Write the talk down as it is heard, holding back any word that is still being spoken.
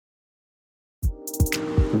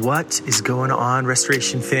What is going on,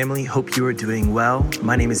 Restoration family? Hope you are doing well.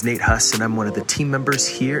 My name is Nate Huss, and I'm one of the team members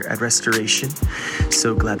here at Restoration.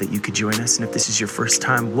 So glad that you could join us. And if this is your first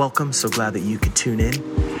time, welcome. So glad that you could tune in.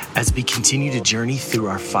 As we continue to journey through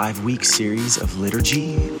our 5-week series of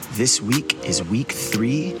liturgy, this week is week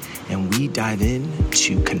 3, and we dive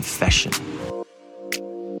into confession.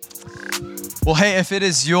 Well, hey, if it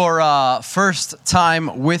is your first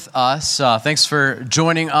time with us, thanks for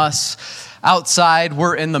joining us outside.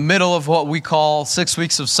 We're in the middle of what we call 6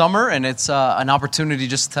 weeks of summer, and it's an opportunity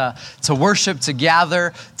just to worship, to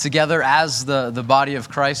gather together as the body of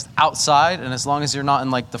Christ outside. And as long as you're not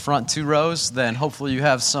in like the front 2 rows, then hopefully you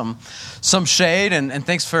have some shade. And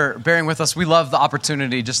thanks for bearing with us. We love the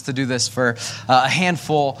opportunity just to do this for a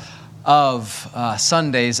handful of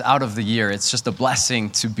Sundays out of the year. It's just a blessing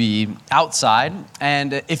to be outside.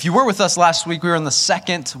 And if you were with us last week, we were in the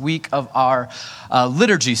 2nd week of our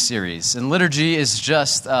liturgy series. And liturgy is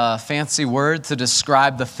just a fancy word to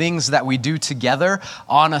describe the things that we do together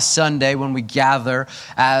on a Sunday when we gather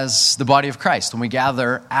as the body of Christ, when we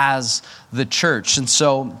gather as the church. And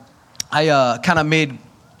so I kind of made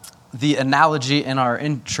the analogy in our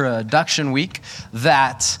introduction week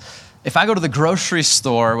that if I go to the grocery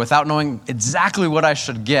store without knowing exactly what I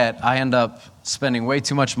should get, I end up spending way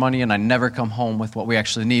too much money and I never come home with what we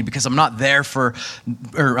actually need because I'm not there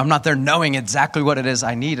knowing exactly what it is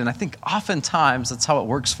I need. And I think oftentimes that's how it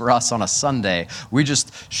works for us on a Sunday. We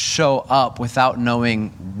just show up without knowing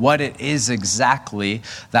what it is exactly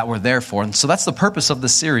that we're there for. And so that's the purpose of the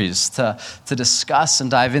series, to discuss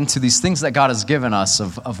and dive into these things that God has given us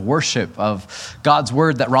of worship, of God's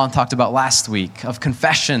word that Ron talked about last week, of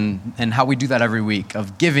confession and how we do that every week,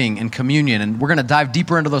 of giving and communion. And we're going to dive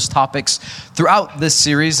deeper into those topics throughout this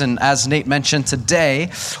series. And as Nate mentioned,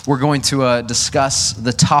 today we're going to discuss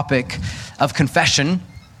the topic of confession.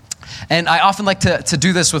 And I often like to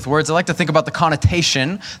do this with words. I like to think about the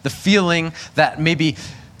connotation, the feeling that maybe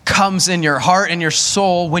comes in your heart and your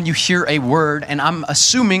soul when you hear a word. And I'm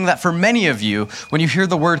assuming that for many of you, when you hear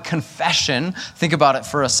the word confession, think about it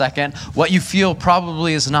for a second, what you feel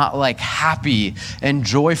probably is not like happy and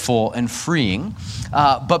joyful and freeing.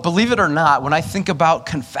 But believe it or not, when I think about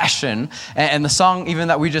confession and the song even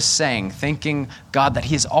that we just sang, thanking God that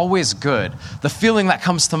He is always good, the feeling that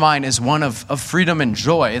comes to mind is one of freedom and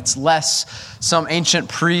joy. It's less some ancient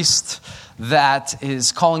priest that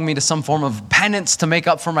is calling me to some form of penance to make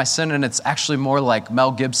up for my sin, and it's actually more like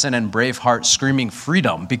Mel Gibson and Braveheart screaming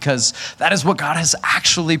freedom, because that is what God has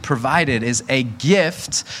actually provided, is a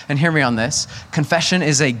gift. And hear me on this, confession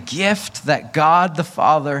is a gift that God the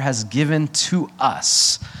Father has given to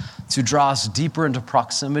us to draw us deeper into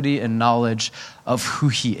proximity and knowledge of who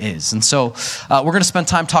He is. And so we're going to spend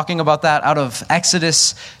time talking about that out of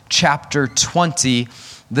Exodus chapter 20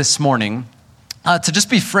 this morning. To just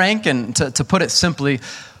be frank and to put it simply,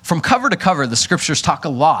 from cover to cover, the scriptures talk a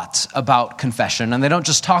lot about confession, and they don't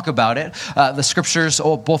just talk about it. The scriptures,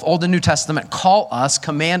 both Old and New Testament,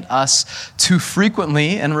 command us to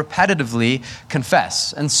frequently and repetitively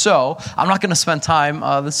confess. And so I'm not going to spend time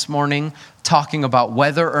this morning talking about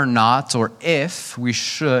whether or not or if we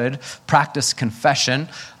should practice confession.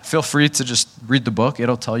 Feel free to just read the book.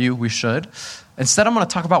 It'll tell you we should. Instead, I'm going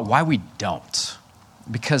to talk about why we don't.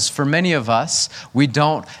 Because for many of us, we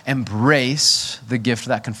don't embrace the gift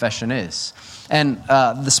that confession is. And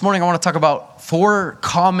this morning, I want to talk about 4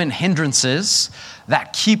 common hindrances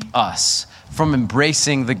that keep us from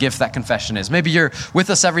embracing the gift that confession is. Maybe you're with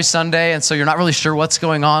us every Sunday, and so you're not really sure what's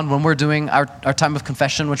going on when we're doing our time of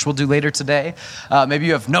confession, which we'll do later today. Maybe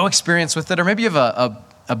you have no experience with it, or maybe you have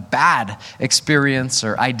a bad experience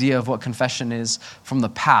or idea of what confession is from the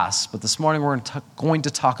past. But this morning we're going to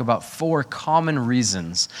talk about 4 common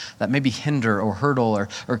reasons that maybe hinder or hurdle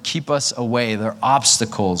or keep us away. They're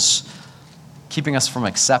obstacles keeping us from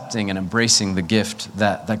accepting and embracing the gift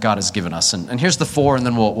that God has given us. And here's the 4, and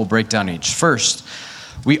then we'll break down each. First,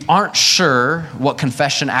 we aren't sure what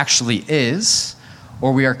confession actually is,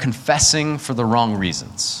 or we are confessing for the wrong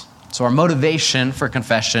reasons. So our motivation for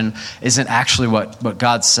confession isn't actually what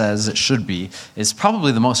God says it should be, is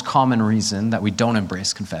probably the most common reason that we don't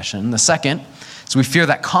embrace confession. The second is we fear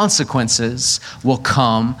that consequences will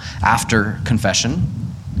come after confession.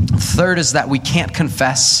 Third is that we can't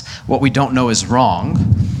confess what we don't know is wrong.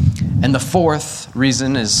 And the 4th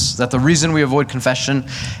reason is that the reason we avoid confession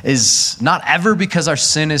is not ever because our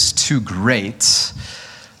sin is too great,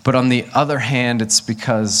 But on the other hand, it's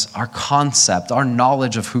because our concept, our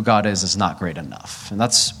knowledge of who God is not great enough. And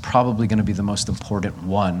that's probably going to be the most important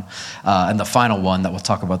one and the final one that we'll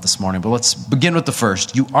talk about this morning. But let's begin with the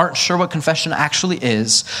first. You aren't sure what confession actually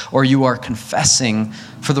is, or you are confessing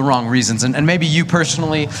for the wrong reasons. And maybe you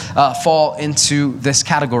personally fall into this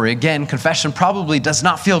category. Again, confession probably does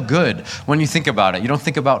not feel good when you think about it. You don't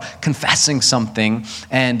think about confessing something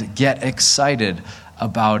and get excited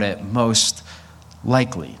about it most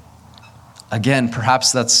likely. Again,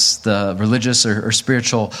 perhaps that's the religious or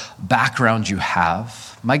spiritual background you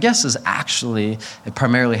have. My guess is actually it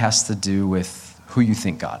primarily has to do with who you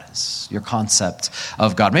think God is, your concept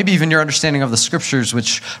of God. Maybe even your understanding of the scriptures,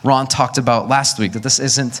 which Ron talked about last week, that this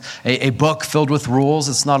isn't a book filled with rules.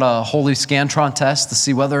 It's not a holy Scantron test to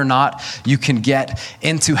see whether or not you can get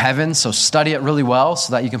into heaven. So study it really well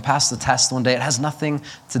so that you can pass the test one day. It has nothing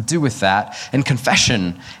to do with that. And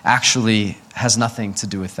confession actually has nothing to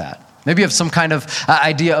do with that. Maybe you have some kind of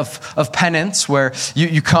idea of penance where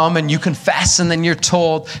you come and you confess and then you're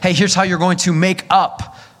told, hey, here's how you're going to make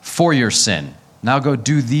up for your sin. Now go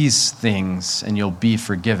do these things and you'll be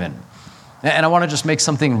forgiven. And I want to just make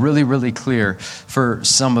something really, really clear for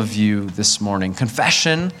some of you this morning.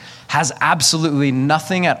 Confession has absolutely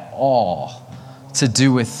nothing at all to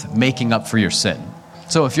do with making up for your sin.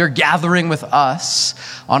 So if you're gathering with us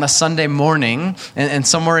on a Sunday morning and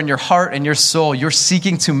somewhere in your heart and your soul, you're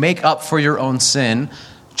seeking to make up for your own sin,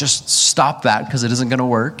 just stop that because it isn't going to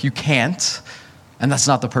work. You can't. And that's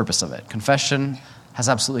not the purpose of it. Confession has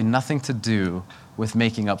absolutely nothing to do with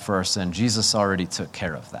making up for our sin. Jesus already took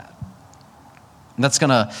care of that. And that's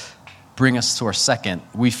going to bring us to our second.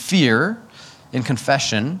 We fear in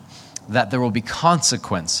confession that there will be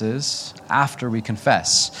consequences after we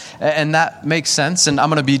confess. And that makes sense. And I'm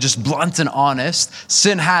going to be just blunt and honest.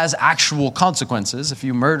 Sin has actual consequences. If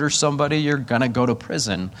you murder somebody, you're going to go to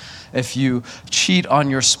prison. If you cheat on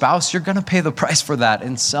your spouse, you're going to pay the price for that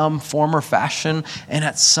in some form or fashion. And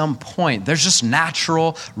at some point, there's just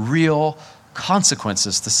natural, real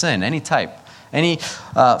consequences to sin, any type. Any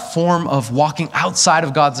form of walking outside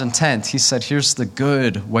of God's intent. He said, here's the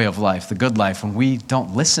good way of life, the good life. When we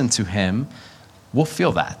don't listen to him, we'll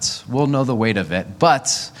feel that. We'll know the weight of it.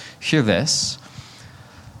 But hear this.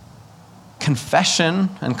 Confession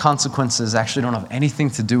and consequences actually don't have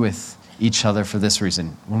anything to do with each other for this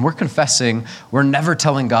reason. When we're confessing, we're never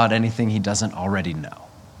telling God anything he doesn't already know.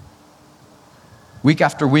 Week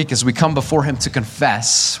after week, as we come before him to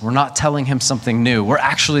confess, we're not telling him something new. We're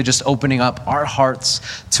actually just opening up our hearts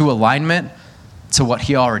to alignment to what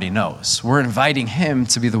he already knows. We're inviting him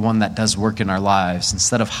to be the one that does work in our lives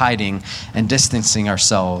instead of hiding and distancing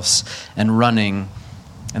ourselves and running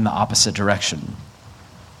in the opposite direction.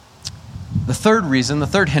 The third reason, the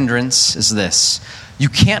third hindrance is this. You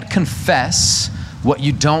can't confess what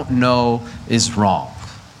you don't know is wrong.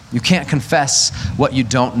 You can't confess what you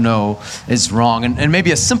don't know is wrong. And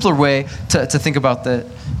maybe a simpler way to think about that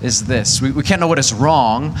is this. We can't know what is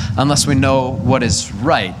wrong unless we know what is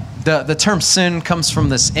right. The term sin comes from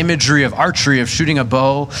this imagery of archery, of shooting a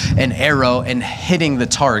bow, an arrow, and hitting the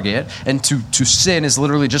target. And to sin is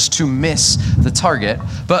literally just to miss the target.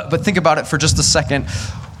 But think about it for just a second.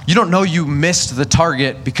 You don't know you missed the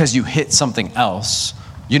target because you hit something else.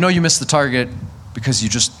 You know you missed the target because you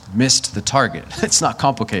just missed the target. It's not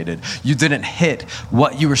complicated. You didn't hit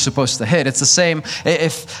what you were supposed to hit. It's the same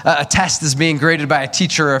if a test is being graded by a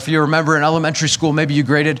teacher, or if you remember in elementary school, maybe you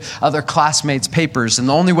graded other classmates' papers, and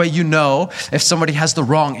the only way you know if somebody has the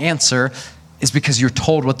wrong answer is because you're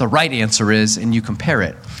told what the right answer is and you compare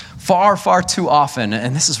it. Far, far too often,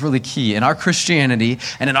 and this is really key, in our Christianity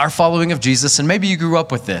and in our following of Jesus, and maybe you grew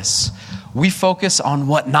up with this, we focus on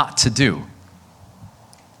what not to do.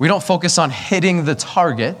 We don't focus on hitting the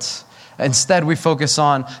target. Instead, we focus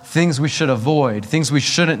on things we should avoid, things we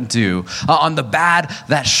shouldn't do, on the bad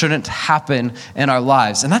that shouldn't happen in our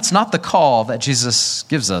lives. And that's not the call that Jesus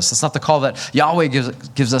gives us. That's not the call that Yahweh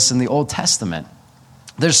gives us in the Old Testament.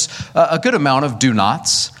 There's a good amount of do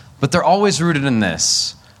nots, but they're always rooted in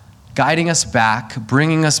this, guiding us back,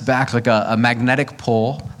 bringing us back like a magnetic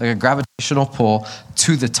pull, like a gravitational pull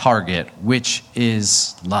to the target, which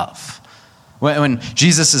is love. When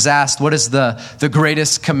Jesus is asked, what is the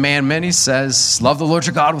greatest commandment? He says, love the Lord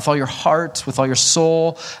your God with all your heart, with all your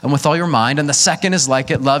soul, and with all your mind. And the second is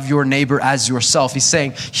like it, love your neighbor as yourself. He's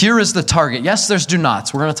saying, here is the target. Yes, there's do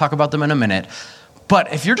nots. We're going to talk about them in a minute.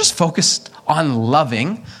 But if you're just focused on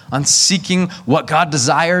loving, on seeking what God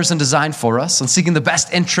desires and designed for us, on seeking the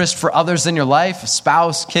best interest for others in your life,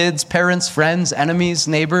 spouse, kids, parents, friends, enemies,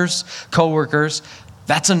 neighbors, coworkers,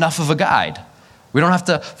 that's enough of a guide. We don't have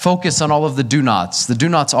to focus on all of the do nots. The do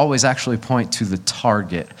nots always actually point to the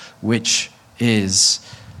target, which is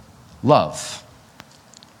love.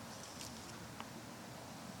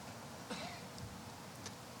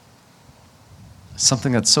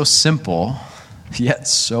 Something that's so simple, yet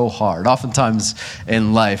so hard. Oftentimes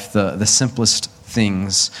in life, the simplest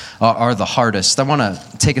things are the hardest. I want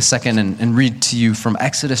to take a second and read to you from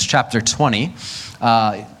Exodus chapter 20.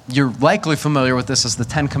 You're likely familiar with this as the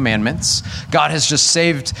Ten Commandments. God has just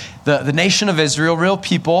saved the nation of Israel, real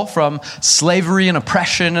people, from slavery and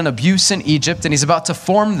oppression and abuse in Egypt, and he's about to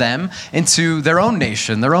form them into their own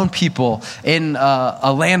nation, their own people, in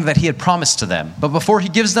a land that he had promised to them. But before he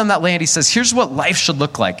gives them that land, he says, here's what life should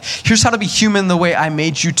look like. Here's how to be human the way I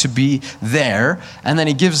made you to be there. And then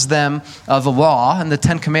he gives them the law, and the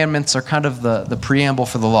Ten Commandments are kind of the preamble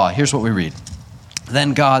for the law. Here's what we read.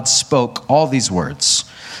 Then God spoke all these words.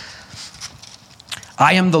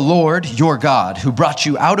 I am the Lord, your God, who brought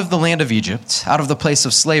you out of the land of Egypt, out of the place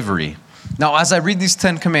of slavery. Now, as I read these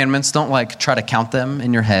 10 commandments, don't try to count them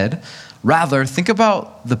in your head. Rather, think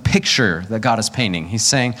about the picture that God is painting. He's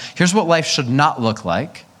saying, here's what life should not look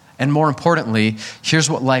like. And more importantly, here's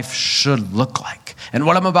what life should look like. And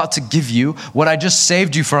what I'm about to give you, what I just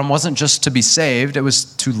saved you from, wasn't just to be saved. It was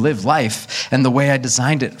to live life and the way I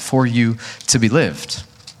designed it for you to be lived.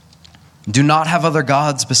 Do not have other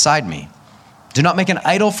gods beside me. Do not make an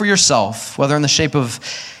idol for yourself, whether in the shape of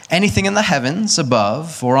anything in the heavens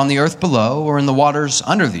above, or on the earth below, or in the waters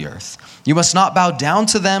under the earth. You must not bow down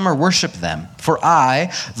to them or worship them. For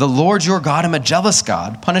I, the Lord your God, am a jealous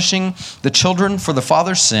God, punishing the children for the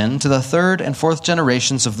father's sin to the third and fourth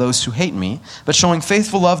generations of those who hate me, but showing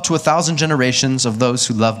faithful love to 1,000 generations of those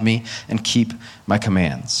who love me and keep my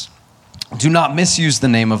commands. Do not misuse the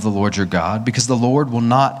name of the Lord your God, because the Lord will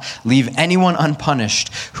not leave anyone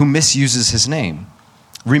unpunished who misuses his name.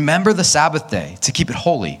 Remember the Sabbath day to keep it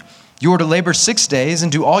holy. You are to labor 6 days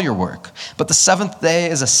and do all your work. But the seventh day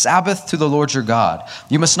is a Sabbath to the Lord your God.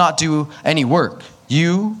 You must not do any work.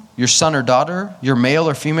 You, your son or daughter, your male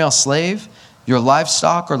or female slave, your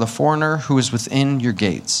livestock, or the foreigner who is within your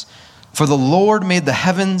gates. For the Lord made the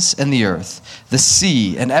heavens and the earth, the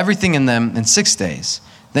sea, and everything in them in 6 days.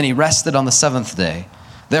 Then he rested on the seventh day.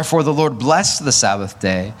 Therefore the Lord blessed the Sabbath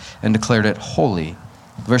day and declared it holy.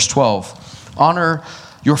 Verse 12, honor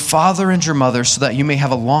your father and your mother so that you may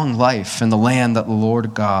have a long life in the land that the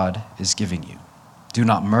Lord God is giving you. Do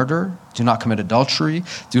not murder, do not commit adultery,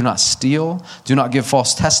 do not steal, do not give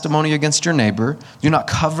false testimony against your neighbor, do not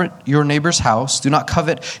covet your neighbor's house, do not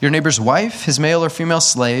covet your neighbor's wife, his male or female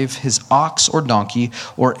slave, his ox or donkey,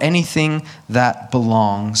 or anything that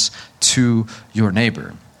belongs to your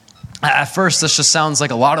neighbor. At first, this just sounds like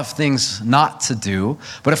a lot of things not to do.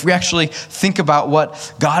 But if we actually think about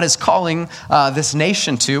what God is calling this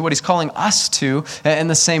nation to, what he's calling us to in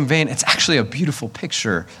the same vein, it's actually a beautiful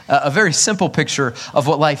picture, a very simple picture of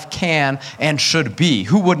what life can and should be.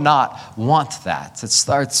 Who would not want that? It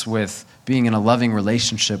starts with being in a loving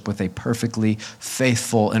relationship with a perfectly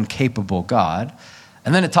faithful and capable God.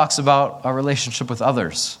 And then it talks about our relationship with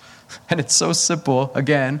others. And it's so simple,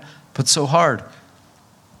 again, but so hard.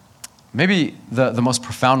 Maybe the most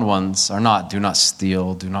profound ones are not do not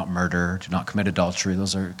steal, do not murder, do not commit adultery.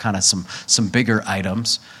 Those are kind of some bigger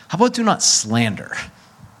items. How about do not slander?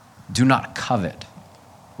 Do not covet.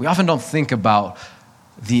 We often don't think about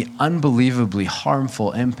the unbelievably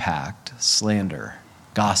harmful impact slander,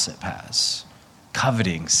 gossip has.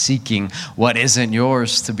 Coveting, seeking what isn't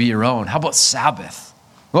yours to be your own. How about Sabbath?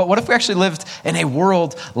 Well, what if we actually lived in a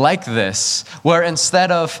world like this, where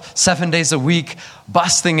instead of 7 days a week,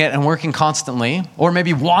 busting it and working constantly, or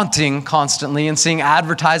maybe wanting constantly and seeing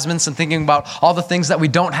advertisements and thinking about all the things that we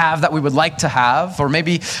don't have that we would like to have, or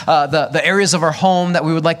maybe the areas of our home that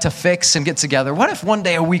we would like to fix and get together. What if 1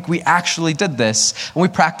 day a week we actually did this, and we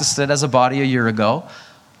practiced it as a body a year ago,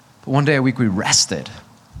 but 1 day a week we rested?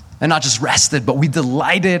 And not just rested, but we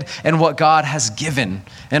delighted in what God has given,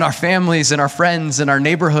 in our families, in our friends, in our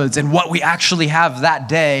neighborhoods, and what we actually have that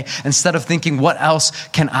day, instead of thinking, what else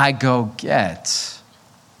can I go get?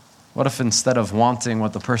 What if instead of wanting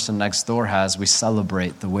what the person next door has, we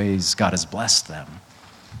celebrate the ways God has blessed them?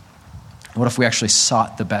 What if we actually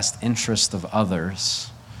sought the best interest of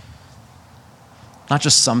others? Not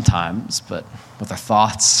just sometimes, but with our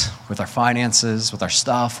thoughts, with our finances, with our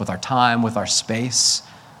stuff, with our time, with our space.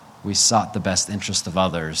 We sought the best interest of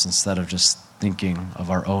others instead of just thinking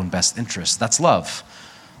of our own best interest. That's love.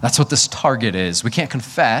 That's what this target is. We can't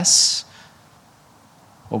confess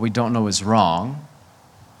what we don't know is wrong,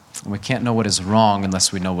 and we can't know what is wrong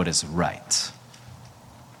unless we know what is right.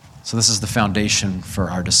 So this is the foundation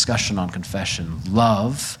for our discussion on confession.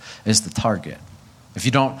 Love is the target. If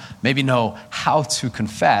you don't maybe know how to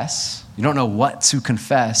confess, you don't know what to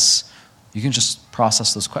confess, you can just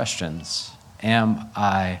process those questions. Am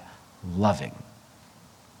I loving?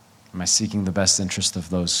 Am I seeking the best interest of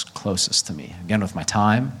those closest to me? Again, with my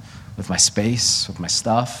time, with my space, with my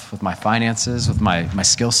stuff, with my finances, with my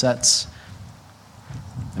skill sets.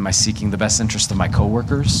 Am I seeking the best interest of my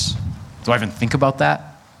coworkers? Do I even think about that?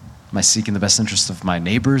 Am I seeking the best interest of my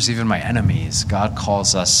neighbors, even my enemies? God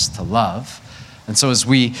calls us to love. And so as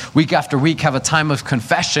we, week after week, have a time of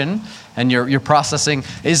confession, and you're processing,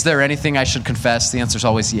 is there anything I should confess? The answer is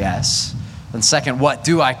always yes. And second, what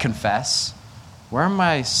do I confess? Where am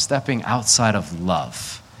I stepping outside of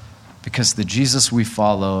love? Because the Jesus we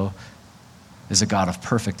follow is a God of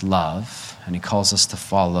perfect love, and he calls us to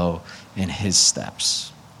follow in his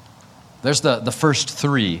steps. There's the first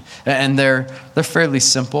three, and they're fairly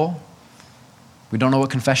simple. We don't know what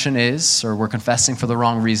confession is, or we're confessing for the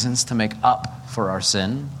wrong reasons to make up for our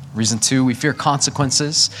sin. Reason 2, we fear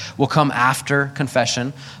consequences will come after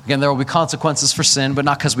confession. Again, there will be consequences for sin, but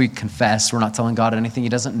not because we confess. We're not telling God anything he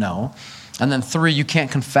doesn't know. And then 3, you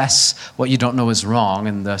can't confess what you don't know is wrong,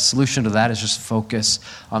 and the solution to that is just focus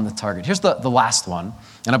on the target. Here's the last one,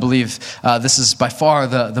 and I believe this is by far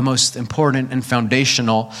the most important and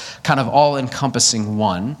foundational, kind of all-encompassing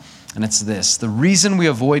one, and it's this. The reason we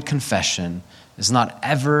avoid confession is not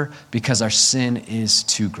ever because our sin is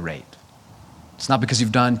too great. It's not because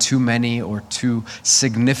you've done too many or too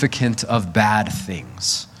significant of bad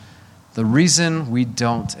things. The reason we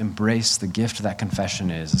don't embrace the gift that confession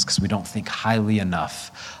is because we don't think highly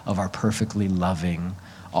enough of our perfectly loving,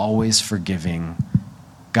 always forgiving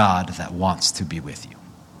God that wants to be with you.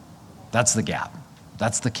 That's the gap.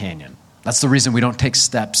 That's the canyon. That's the reason we don't take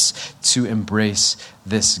steps to embrace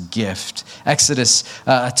this gift. Exodus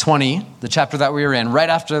 20, the chapter that we were in, right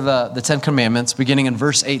after the Ten Commandments, beginning in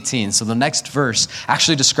verse 18. So the next verse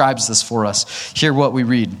actually describes this for us. Hear what we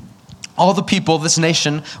read. All the people of this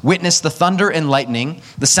nation witnessed the thunder and lightning,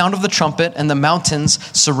 the sound of the trumpet, and the mountains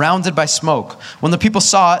surrounded by smoke. When the people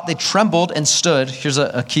saw it, they trembled and stood. Here's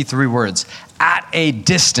a key 3 words. At a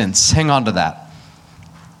distance. Hang on to that.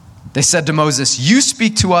 They said to Moses, "You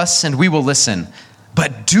speak to us and we will listen,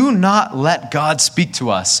 but do not let God speak to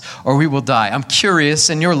us or we will die." I'm curious,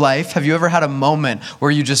 in your life, have you ever had a moment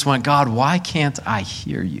where you just went, "God, why can't I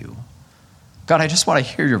hear you? God, I just want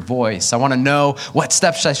to hear your voice. I want to know what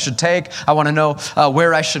steps I should take. I want to know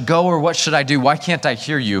where I should go or what should I do. Why can't I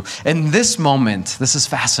hear you?" In this moment, this is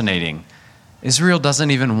fascinating. Israel doesn't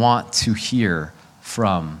even want to hear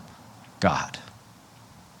from God.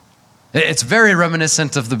 It's very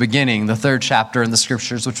reminiscent of the beginning, the 3rd chapter in the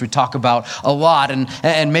scriptures, which we talk about a lot,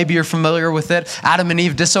 and maybe you're familiar with it. Adam and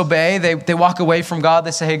Eve disobey. They walk away from God.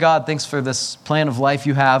 They say, "Hey, God, thanks for this plan of life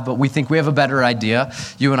you have, but we think we have a better idea."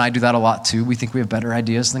 You and I do that a lot too. We think we have better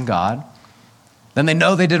ideas than God. Then they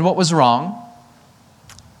know they did what was wrong.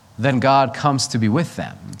 Then God comes to be with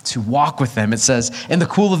them, to walk with them. It says, in the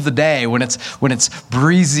cool of the day, when it's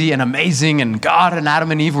breezy and amazing, and God and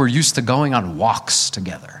Adam and Eve were used to going on walks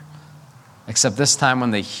together. Except this time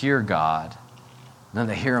when they hear God, then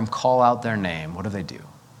they hear him call out their name, what do?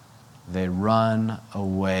 They run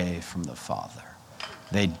away from the Father.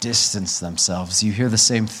 They distance themselves. You hear the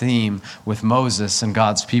same theme with Moses and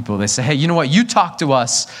God's people. They say, "Hey, you know what? You talk to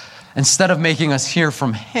us instead of making us hear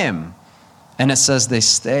from him." And it says they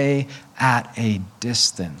stay at a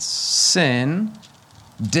distance. Sin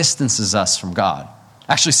distances us from God.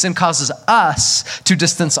 Actually, sin causes us to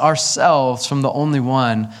distance ourselves from the only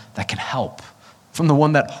one that can help, from the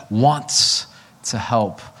one that wants to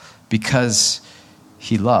help because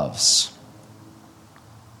he loves.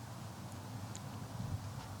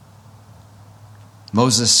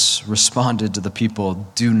 Moses responded to the people,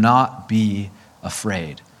 "Do not be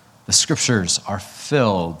afraid." The scriptures are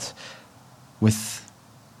filled with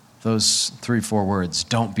those 3-4 words.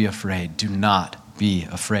 Don't be afraid. Do not be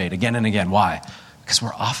afraid. Again and again. Why? Because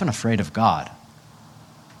we're often afraid of God.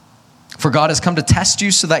 For God has come to test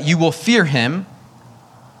you so that you will fear him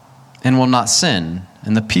and will not sin.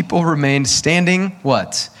 And the people remained standing,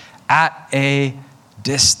 what? At a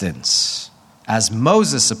distance as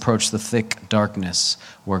Moses approached the thick darkness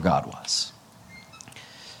where God was.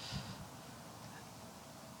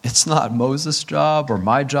 It's not Moses' job or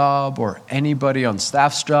my job or anybody on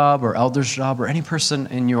staff's job or elder's job or any person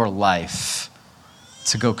in your life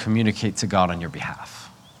to go communicate to God on your behalf.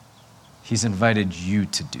 He's invited you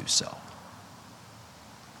to do so.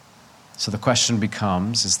 So the question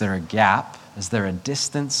becomes, is there a gap? Is there a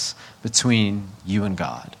distance between you and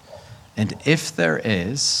God? And if there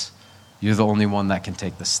is, you're the only one that can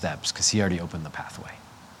take the steps because he already opened the pathway.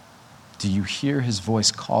 Do you hear his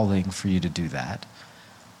voice calling for you to do that?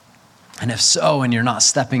 And if so, and you're not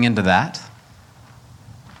stepping into that,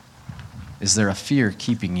 is there a fear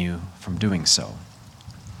keeping you from doing so?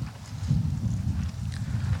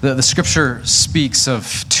 The scripture speaks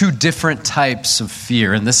of two different types of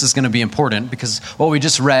fear, and this is going to be important because what we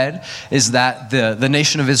just read is that the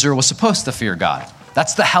nation of Israel was supposed to fear God.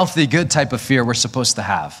 That's the healthy, good type of fear we're supposed to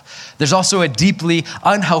have. There's also a deeply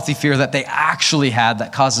unhealthy fear that they actually had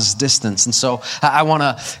that causes distance. And so I want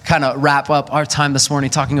to kind of wrap up our time this morning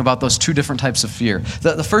talking about those two different types of fear.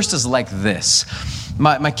 The first is like this.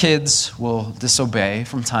 My kids will disobey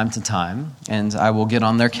from time to time, and I will get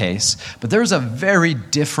on their case. But there's a very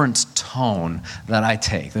different tone that I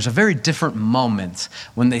take. There's a very different moment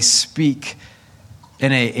when they speak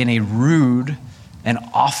in a rude and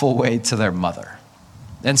awful way to their mother.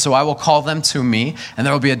 And so I will call them to me, and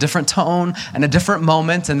there will be a different tone and a different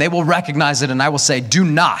moment, and they will recognize it, and I will say, do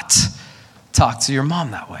not talk to your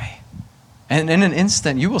mom that way. And in an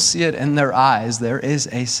instant, you will see it in their eyes. There is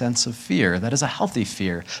a sense of fear. That is a healthy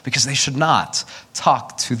fear, because they should not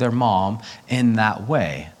talk to their mom in that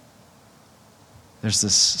way. There's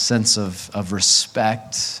this sense of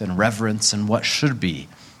respect and reverence and what should be.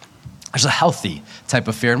 There's a healthy type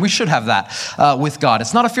of fear, and we should have that with God.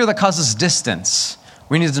 It's not a fear that causes distance.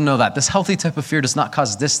 We need to know that. This healthy type of fear does not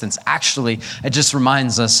cause distance. Actually, it just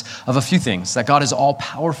reminds us of a few things, that God is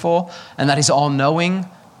all-powerful and that he's all-knowing,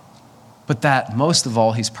 but that most of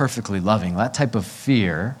all, he's perfectly loving. That type of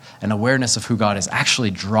fear and awareness of who God is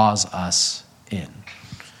actually draws us in.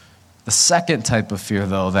 The second type of fear,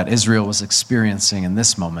 though, that Israel was experiencing in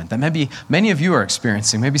this moment, that maybe many of you are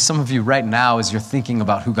experiencing, maybe some of you right now as you're thinking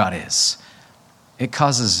about who God is, it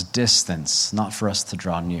causes distance, not for us to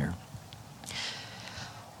draw near.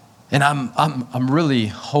 And I'm really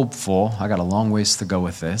hopeful, I got a long ways to go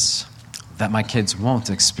with this, that my kids won't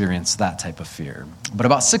experience that type of fear. But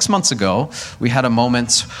about 6 months ago, we had a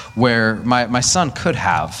moment where my son could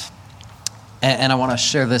have, and I want to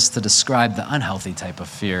share this to describe the unhealthy type of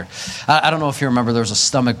fear. I don't know if you remember, there was a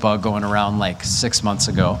stomach bug going around like 6 months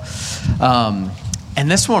ago. And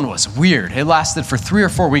this one was weird. It lasted for 3 or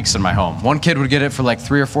 4 weeks in my home. One kid would get it for like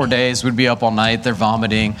 3 or 4 days, would be up all night, they're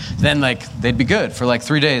vomiting. Then like they'd be good for like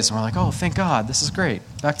 3 days. And we're like, oh, thank God, this is great,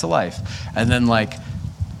 back to life. And then like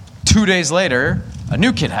 2 days later, a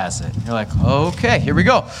new kid has it. You're like, okay, here we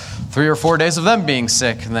go. 3 or 4 days of them being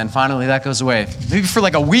sick. And then finally that goes away, maybe for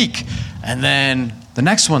like a week. And then the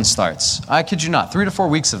next one starts. I kid you not, 3 to 4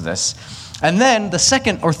 weeks of this. And then the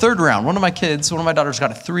second or third round, one of my daughters got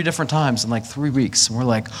it 3 different times in like 3 weeks. And we're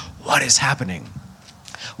like, what is happening?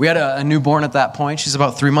 We had a newborn at that point. She's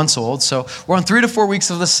about 3 months old. So we're on 3 to 4 weeks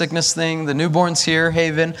of the sickness thing. The newborn's here,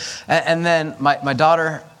 Haven. And then my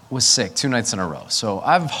daughter was sick 2 nights in a row. So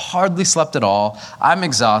I've hardly slept at all. I'm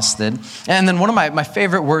exhausted. And then one of my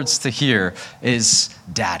favorite words to hear is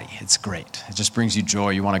daddy. It's great. It just brings you joy.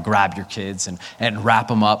 You want to grab your kids and wrap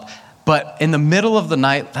them up. But in the middle of the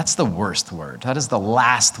night, that's the worst word. That is the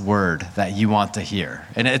last word that you want to hear.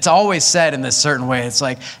 And it's always said in this certain way. It's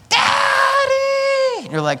like, daddy!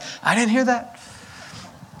 And you're like, I didn't hear that.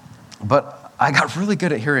 But I got really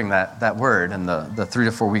good at hearing that word in the 3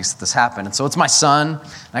 to 4 weeks that this happened. And so it's my son.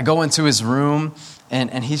 And I go into his room,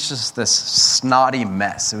 and he's just this snotty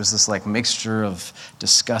mess. It was this like mixture of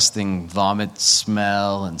disgusting vomit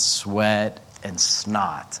smell and sweat and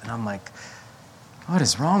snot. And I'm like, what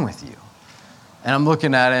is wrong with you? And I'm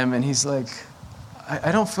looking at him, and he's like,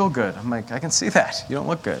 I don't feel good. I'm like, I can see that. You don't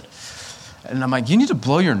look good. And I'm like, you need to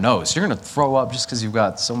blow your nose. You're going to throw up just because you've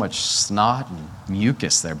got so much snot and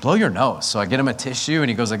mucus there. Blow your nose. So I get him a tissue, and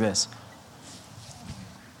he goes like this.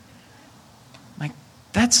 I'm like,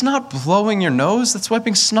 that's not blowing your nose. That's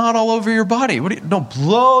wiping snot all over your body. No,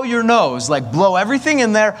 blow your nose. Like, blow everything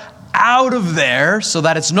in there out of there so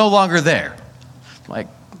that it's no longer there. I'm like,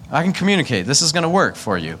 I can communicate. This is going to work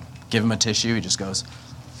for you. Give him a tissue. He just goes,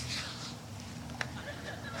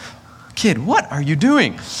 kid, what are you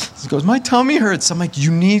doing? He goes, my tummy hurts. I'm like,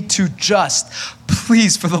 you need to just,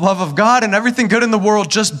 please, for the love of God and everything good in the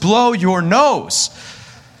world, just blow your nose.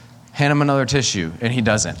 Hand him another tissue, and he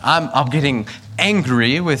doesn't. I'm getting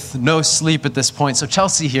angry with no sleep at this point. So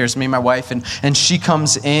Chelsea hears me, my wife, and she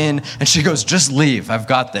comes in, and she goes, just leave. I've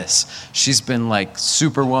got this. She's been like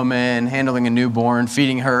superwoman, handling a newborn,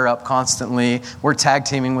 feeding her up constantly. We're tag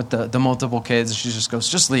teaming with the multiple kids. She just goes,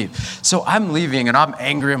 just leave. So I'm leaving, and I'm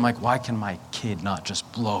angry. I'm like, why can my kid not just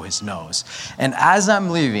blow his nose? And as I'm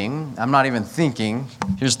leaving, I'm not even thinking,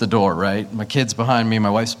 here's the door, right? My kid's behind me, my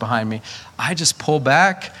wife's behind me. I just pull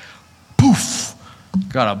back, poof,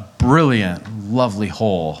 got a brilliant, lovely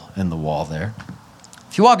hole in the wall there.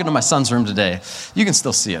 If you walk into my son's room today, you can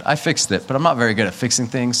still see it. I fixed it, but I'm not very good at fixing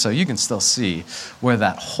things, so you can still see where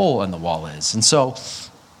that hole in the wall is. And so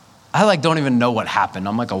I don't even know what happened.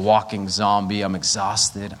 I'm like a walking zombie. I'm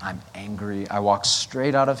exhausted. I'm angry. I walk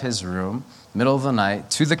straight out of his room, middle of the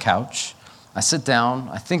night, to the couch. I sit down.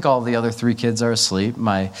 I think all the other 3 kids are asleep.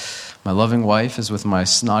 My loving wife is with my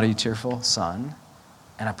snotty, tearful son.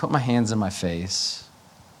 And I put my hands in my face,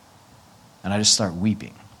 and I just start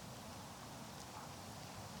weeping.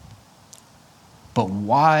 But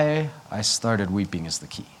why I started weeping is the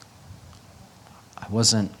key. I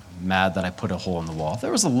wasn't mad that I put a hole in the wall.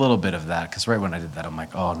 There was a little bit of that, because right when I did that, I'm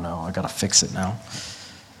like, oh no, I got to fix it now.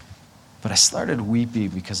 But I started weeping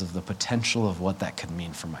because of the potential of what that could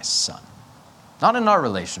mean for my son. Not in our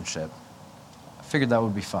relationship. I figured that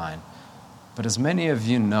would be fine. But as many of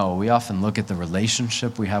you know, we often look at the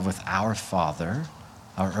relationship we have with our Father,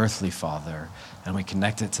 our earthly Father, and we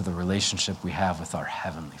connect it to the relationship we have with our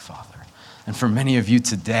Heavenly Father. And for many of you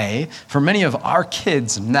today, for many of our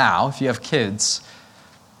kids now, if you have kids,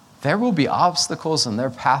 there will be obstacles in their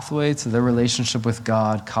pathway to their relationship with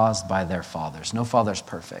God caused by their fathers. No father's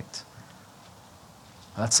perfect.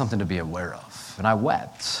 That's something to be aware of. And I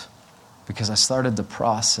wept because I started the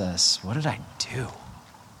process. What did I do?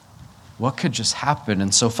 What could just happen?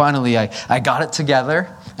 And so finally, I got it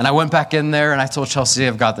together, and I went back in there, and I told Chelsea,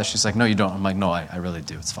 I've got this. She's like, no, you don't. I'm like, no, I really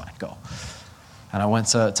do. It's fine. Go. And I went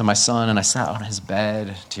to my son, and I sat on his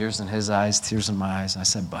bed, tears in his eyes, tears in my eyes. And I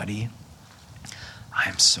said, buddy, I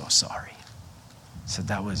am so sorry. I said,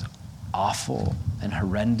 that was awful and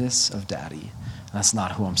horrendous of Daddy. And that's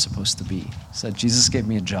not who I'm supposed to be. I said, Jesus gave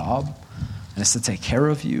me a job, and it's to take care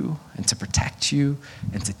of you and to protect you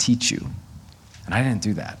and to teach you. And I didn't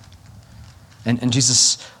do that. And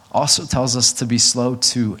Jesus also tells us to be slow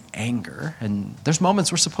to anger. And there's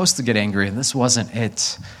moments we're supposed to get angry, and this wasn't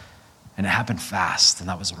it. And it happened fast, and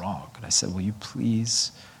that was wrong. And I said, will you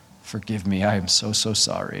please forgive me? I am so, so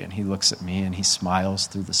sorry. And he looks at me, and he smiles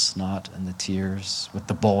through the snot and the tears with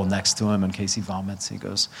the bowl next to him in case he vomits. He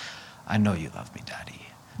goes, I know you love me, Daddy.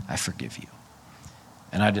 I forgive you.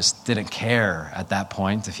 And I just didn't care at that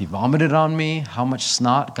point if he vomited on me, how much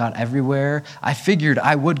snot got everywhere. I figured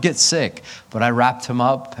I would get sick, but I wrapped him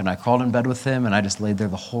up, and I crawled in bed with him, and I just laid there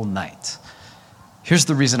the whole night. Here's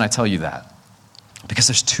the reason I tell you that. Because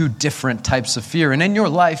there's 2 different types of fear. And in your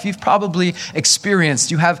life, you've probably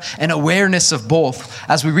experienced, you have an awareness of both.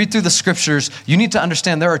 As we read through the scriptures, you need to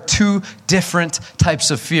understand there are 2 different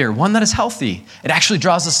types of fear. One that is healthy. It actually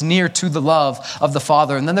draws us near to the love of the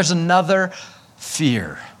Father. And then there's another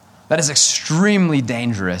fear that is extremely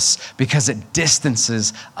dangerous because it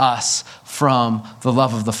distances us from the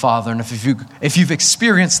love of the Father. And if you've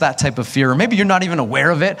experienced that type of fear, or maybe you're not even aware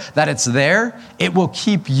of it, that it's there, it will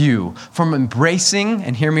keep you from embracing,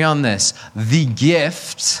 and hear me on this, the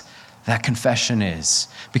gift that confession is.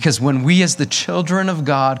 Because when we as the children of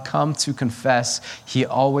God come to confess, he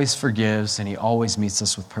always forgives and he always meets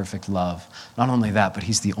us with perfect love. Not only that, but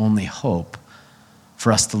he's the only hope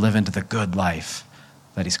for us to live into the good life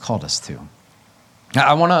that he's called us to. Now,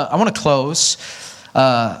 I want to close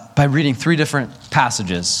by reading 3 different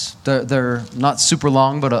passages. They're not super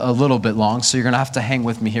long, but a little bit long, so you're going to have to hang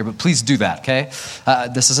with me here, but please do that, okay?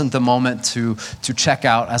 This isn't the moment to check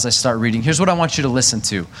out as I start reading. Here's what I want you to listen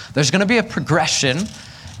to. There's going to be a progression,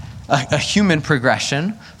 a human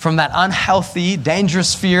progression from that unhealthy,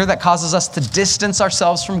 dangerous fear that causes us to distance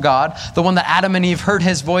ourselves from God, the one that Adam and Eve heard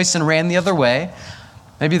his voice and ran the other way.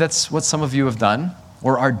 Maybe that's what some of you have done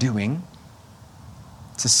or are doing,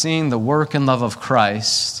 to seeing the work and love of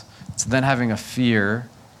Christ, to then having a fear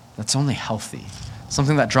that's only healthy,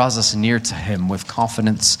 something that draws us near to him with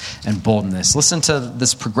confidence and boldness. Listen to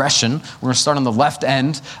this progression. We're going to start on the left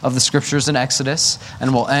end of the scriptures in Exodus,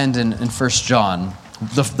 and we'll end in 1 John,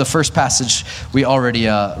 the first passage we already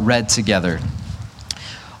read together.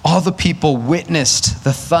 All the people witnessed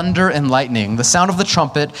the thunder and lightning, the sound of the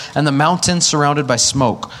trumpet, and the mountain surrounded by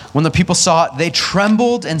smoke. When the people saw it, they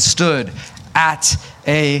trembled and stood at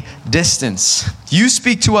a distance. You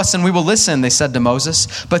speak to us and we will listen, they said to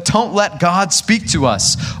Moses, but don't let God speak to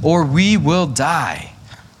us or we will die.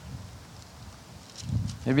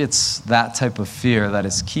 Maybe it's that type of fear that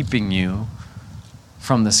is keeping you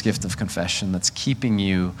from this gift of confession, that's keeping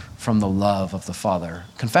you from the love of the Father.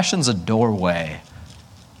 Confession's a doorway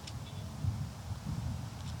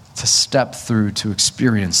to step through to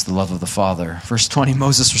experience the love of the Father. Verse 20,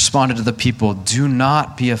 Moses responded to the people, do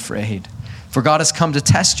not be afraid. For God has come to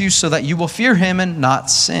test you so that you will fear him and not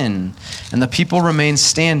sin. And the people remained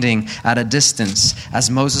standing at a distance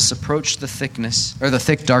as Moses approached the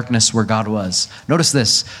thick darkness where God was. Notice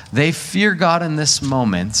this. They fear God in this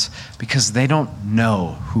moment because they don't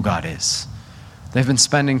know who God is. They've been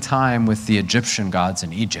spending time with the Egyptian gods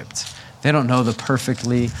in Egypt. They don't know the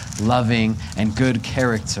perfectly loving and good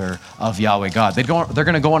character of Yahweh God. They're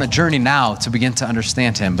going to go on a journey now to begin to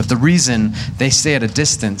understand him. But the reason they stay at a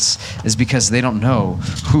distance is because they don't know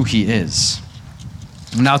who he is.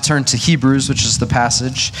 We'll now turn to Hebrews, which is the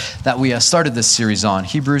passage that we started this series on.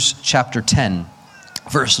 Hebrews chapter 10,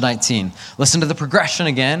 verse 19. Listen to the progression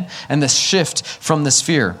again and this shift from this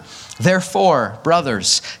fear. Therefore,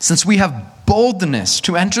 brothers, since we have boldness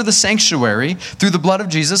to enter the sanctuary through the blood of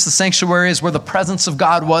Jesus. The sanctuary is where the presence of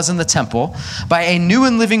God was in the temple. By a new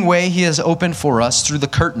and living way he has opened for us through the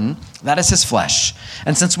curtain, that is his flesh.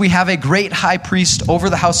 And since we have a great high priest over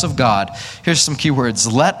the house of God, here's some key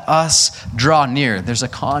words. Let us draw near. There's a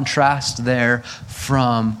contrast there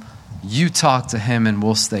from you talk to him and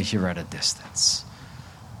we'll stay here at a distance.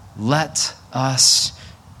 Let us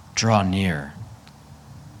draw near.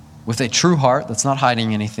 With a true heart that's not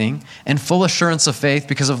hiding anything, and full assurance of faith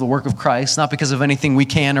because of the work of Christ, not because of anything we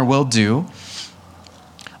can or will do.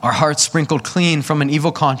 Our hearts sprinkled clean from an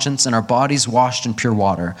evil conscience and our bodies washed in pure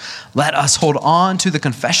water. Let us hold on to the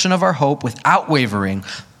confession of our hope without wavering.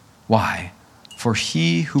 Why? For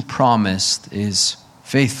he who promised is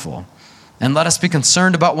faithful. And let us be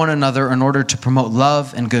concerned about one another in order to promote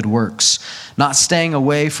love and good works, not staying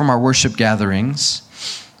away from our worship gatherings,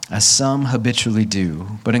 as some habitually do,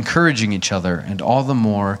 but encouraging each other, and all the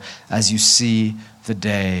more as you see the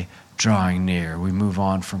day drawing near. We move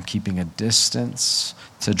on from keeping a distance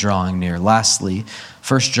to drawing near. Lastly,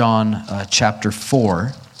 1 John chapter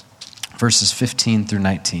 4, verses 15 through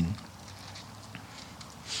 19.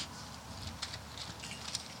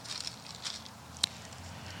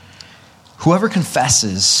 Whoever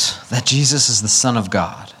confesses that Jesus is the Son of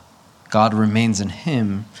God, God remains in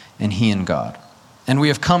him and he in God. And we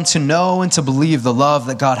have come to know and to believe the love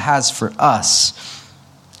that God has for us.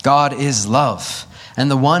 God is love. And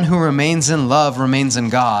the one who remains in love remains in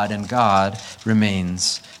God, and God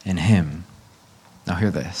remains in him. Now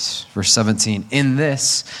hear this. Verse 17. In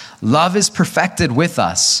this, love is perfected with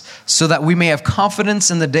us, so that we may have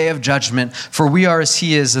confidence in the day of judgment, for we are as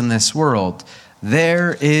he is in this world.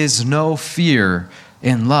 There is no fear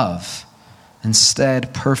in love.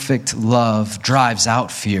 Instead, perfect love drives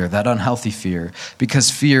out fear, that unhealthy fear,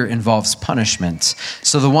 because fear involves punishment.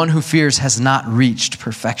 So the one who fears has not reached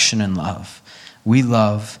perfection in love. We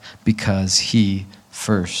love because he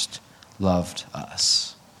first loved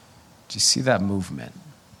us. Do you see that movement?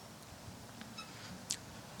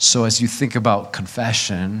 So as you think about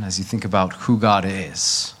confession, as you think about who God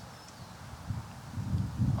is,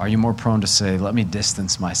 are you more prone to say, let me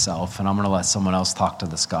distance myself and I'm going to let someone else talk to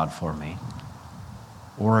this God for me?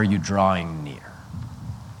 Or are you drawing near?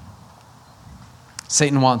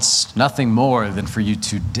 Satan wants nothing more than for you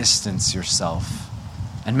to distance yourself.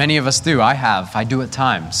 And many of us do. I do at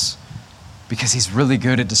times. Because he's really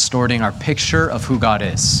good at distorting our picture of who God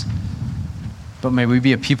is. But may we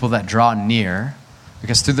be a people that draw near.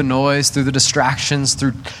 Because through the noise, through the distractions,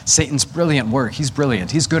 through Satan's brilliant work, he's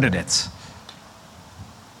brilliant. He's good at it.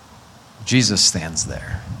 Jesus stands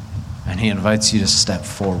there. And he invites you to step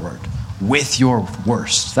forward with your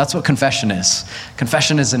worst. That's what confession is.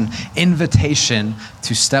 Confession is an invitation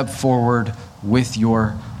to step forward with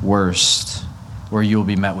your worst, where you'll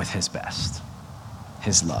be met with his best,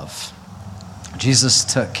 his love. Jesus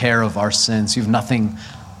took care of our sins. You have nothing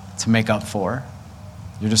to make up for.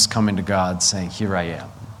 You're just coming to God saying, here I am.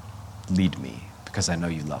 Lead me because I know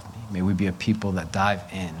you love me. May we be a people that dive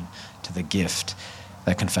in to the gift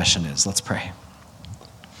that confession is. Let's pray.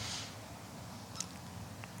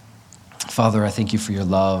 Father, I thank you for your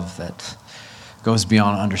love that goes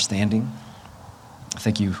beyond understanding. I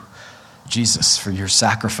thank you, Jesus, for your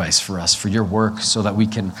sacrifice for us, for your work so that we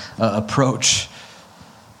can approach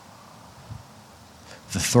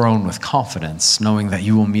the throne with confidence, knowing that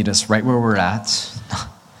you will meet us right where we're at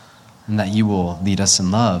and that you will lead us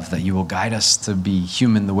in love, that you will guide us to be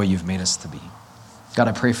human the way you've made us to be. God,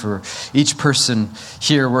 I pray for each person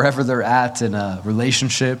here, wherever they're at in a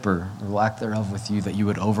relationship or lack thereof with you, that you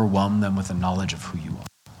would overwhelm them with a knowledge of who you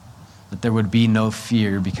are. That there would be no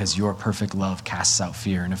fear because your perfect love casts out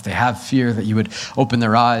fear. And if they have fear, that you would open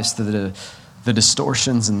their eyes to the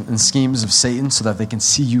distortions and schemes of Satan so that they can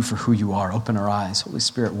see you for who you are. Open our eyes. Holy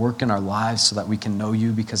Spirit, work in our lives so that we can know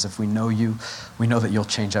you, because if we know you, we know that you'll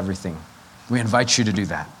change everything. We invite you to do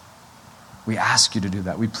that. We ask you to do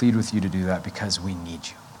that. We plead with you to do that because we need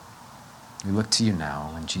you. We look to you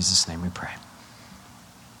now. In Jesus' name we pray.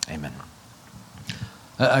 Amen.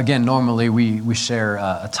 Again, normally we share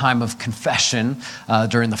a time of confession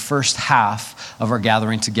during the first half of our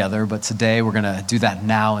gathering together, but today we're going to do that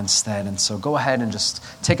now instead. And so go ahead and just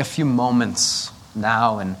take a few moments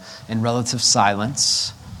now in relative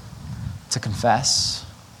silence to confess.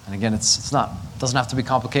 And again, it doesn't have to be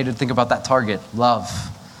complicated. Think about that target, love.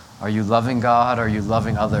 Are you loving God? Are you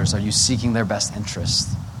loving others? Are you seeking their best interest?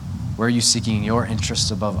 Where are you seeking your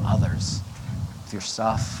interest above others? With your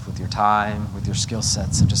stuff, with your time, with your skill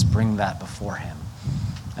sets, and just bring that before him.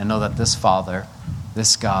 And know that this Father,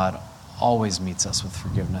 this God, always meets us with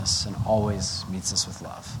forgiveness and always meets us with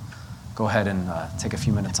love. Go ahead and take a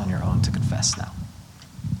few minutes on your own to confess now.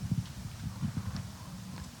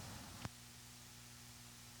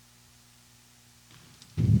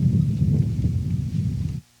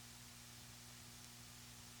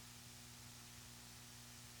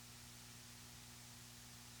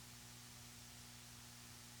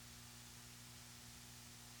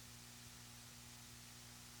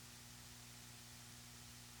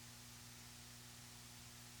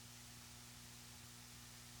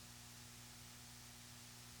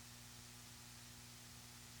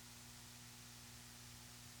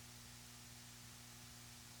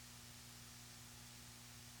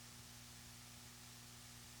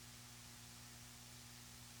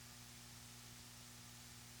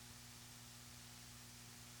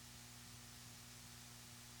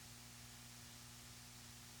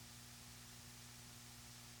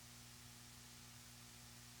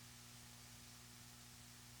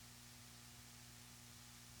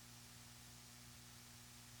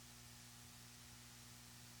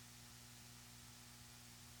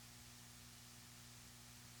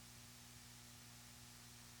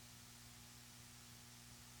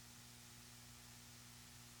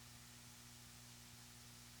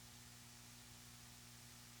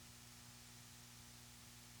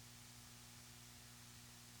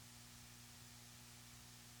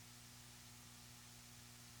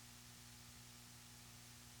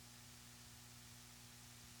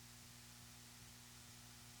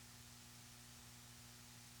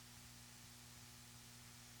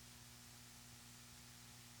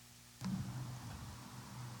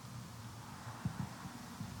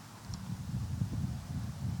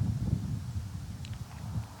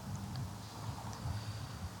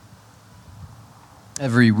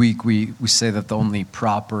 Every week we say that the only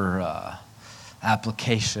proper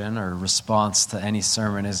application or response to any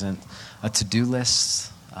sermon isn't a to-do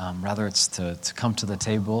list. Rather, it's to come to the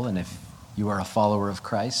table, and if you are a follower of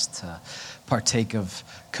Christ, to partake of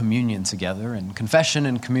communion together. And confession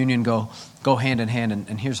and communion go hand in hand,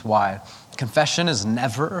 and here's why. Confession is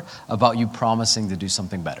never about you promising to do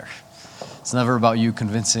something better. It's never about you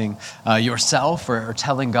convincing yourself or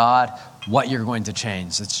telling God what you're going to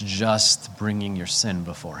change. It's just bringing your sin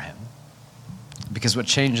before him. Because what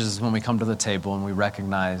changes is when we come to the table and we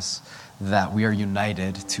recognize that we are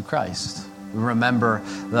united to Christ. We remember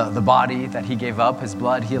the body that he gave up, his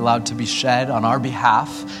blood he allowed to be shed on our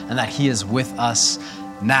behalf, and that he is with us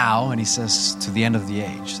now, and he says to the end of the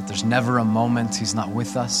age, that there's never a moment he's not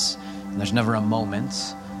with us, and there's never a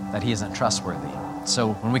moment that he isn't trustworthy.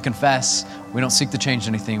 So when we confess, we don't seek to change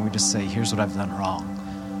anything. We just say, here's what I've done wrong.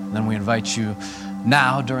 And then we invite you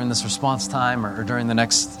now during this response time or during the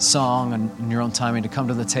next song and in your own timing to come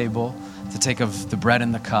to the table, to take of the bread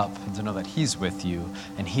and the cup, and to know that he's with you,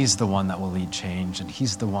 and he's the one that will lead change, and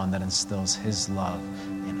he's the one that instills his love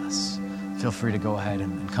in us. Feel free to go ahead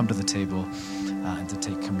and come to the table and to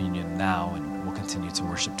take communion now, and we'll continue to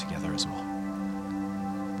worship together as well.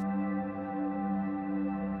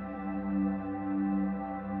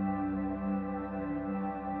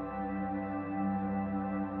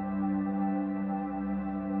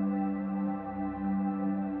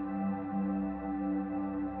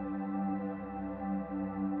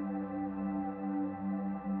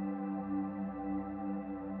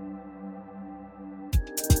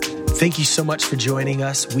 Thank you so much for joining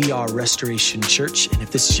us. We are Restoration Church, and if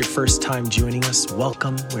this is your first time joining us,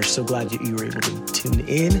 welcome. We're so glad that you were able to tune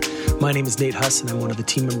in. My name is Nate Huss, and I'm one of the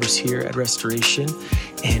team members here at Restoration.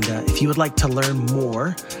 And if you would like to learn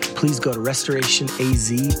more, please go to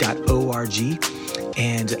restorationaz.org.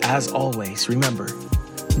 And as always, remember,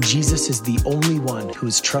 Jesus is the only one who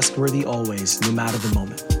is trustworthy always, no matter the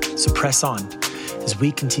moment. So press on as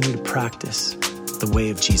we continue to practice the way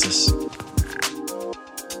of Jesus.